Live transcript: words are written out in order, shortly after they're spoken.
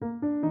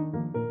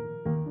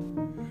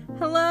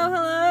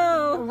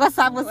Hello. What's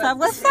up? What's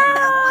poppin'?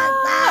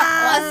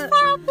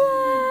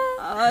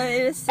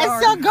 It's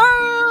your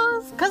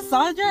girls,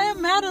 Cassandra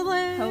and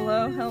Madeline.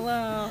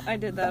 Hello. I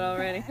did that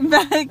already.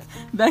 Back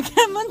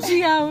at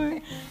Munchie Hour.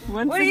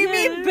 What do you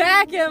mean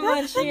back at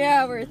Munchie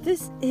Hour?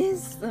 This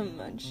is the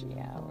Munchie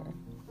Hour.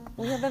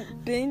 We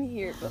haven't been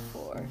here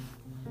before.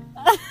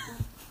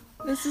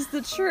 This is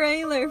the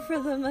trailer for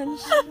the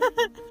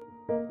Munchie.